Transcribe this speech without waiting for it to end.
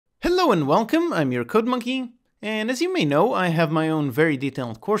Hello and welcome, I'm your CodeMonkey, and as you may know, I have my own very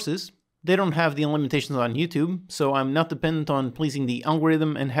detailed courses. They don't have the limitations on YouTube, so I'm not dependent on pleasing the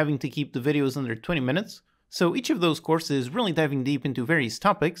algorithm and having to keep the videos under 20 minutes. So each of those courses really diving deep into various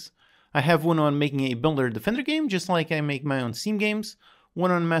topics. I have one on making a Builder Defender game, just like I make my own Steam games, one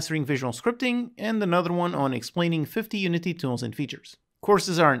on mastering visual scripting, and another one on explaining 50 Unity tools and features.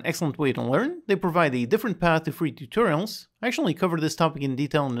 Courses are an excellent way to learn. They provide a different path to free tutorials. I actually covered this topic in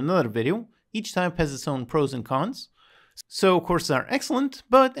detail in another video. Each type has its own pros and cons. So courses are excellent,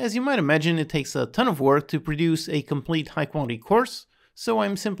 but as you might imagine, it takes a ton of work to produce a complete high-quality course, so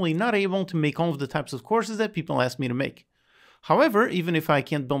I'm simply not able to make all of the types of courses that people ask me to make. However, even if I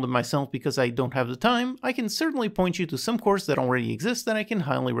can't build them myself because I don't have the time, I can certainly point you to some course that already exists that I can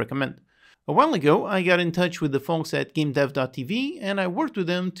highly recommend. A while ago, I got in touch with the folks at GameDev.tv and I worked with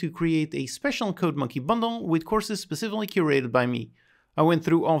them to create a special CodeMonkey bundle with courses specifically curated by me. I went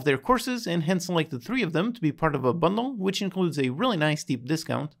through all of their courses and hand selected 3 of them to be part of a bundle, which includes a really nice deep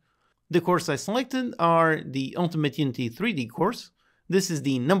discount. The courses I selected are the Ultimate Unity 3D course. This is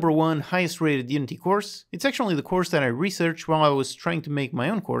the #1 highest rated Unity course. It's actually the course that I researched while I was trying to make my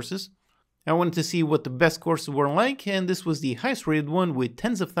own courses. I wanted to see what the best courses were like, and this was the highest rated one with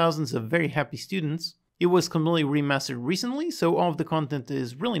tens of thousands of very happy students. It was completely remastered recently, so all of the content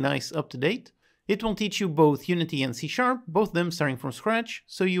is really nice, up to date. It will teach you both Unity and C#, both of them starting from scratch,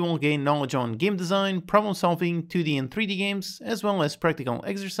 so you will gain knowledge on game design, problem solving, 2D and 3D games, as well as practical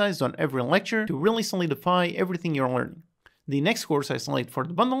exercise on every lecture to really solidify everything you're learning. The next course I select for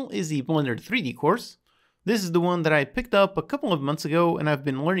the bundle is the Blender 3D course. This is the one that I picked up a couple of months ago and I've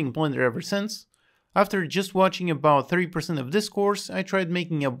been learning Blender ever since. After just watching about 30% of this course, I tried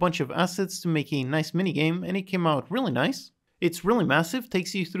making a bunch of assets to make a nice minigame and it came out really nice. It's really massive,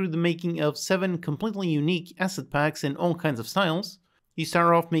 takes you through the making of 7 completely unique asset packs in all kinds of styles. You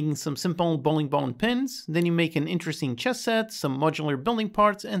start off making some simple bowling ball and pins, then you make an interesting chess set, some modular building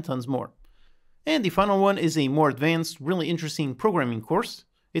parts, and tons more. And the final one is a more advanced, really interesting programming course.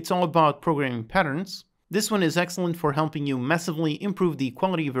 It's all about programming patterns. This one is excellent for helping you massively improve the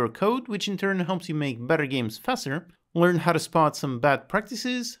quality of your code, which in turn helps you make better games faster, learn how to spot some bad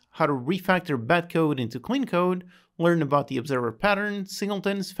practices, how to refactor bad code into clean code, learn about the observer pattern,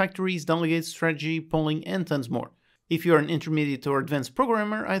 singletons, factories, delegates, strategy, polling, and tons more. If you're an intermediate or advanced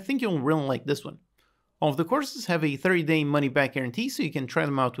programmer, I think you'll really like this one. All of the courses have a 30-day money-back guarantee, so you can try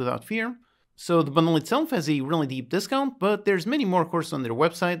them out without fear. So the bundle itself has a really deep discount, but there's many more courses on their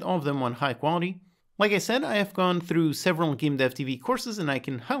website, all of them on high quality. Like I said, I have gone through several GameDev.tv courses and I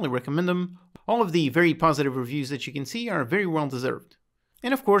can highly recommend them. All of the very positive reviews that you can see are very well deserved.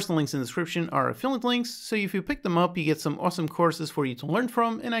 And of course, the links in the description are affiliate links, so if you pick them up, you get some awesome courses for you to learn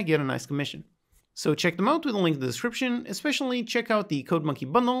from and I get a nice commission. So check them out with a link in the description, especially check out the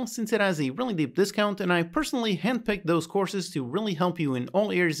CodeMonkey bundle since it has a really deep discount and I personally handpicked those courses to really help you in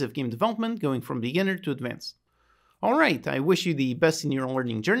all areas of game development going from beginner to advanced. Alright, I wish you the best in your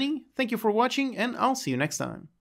learning journey, thank you for watching and I'll see you next time.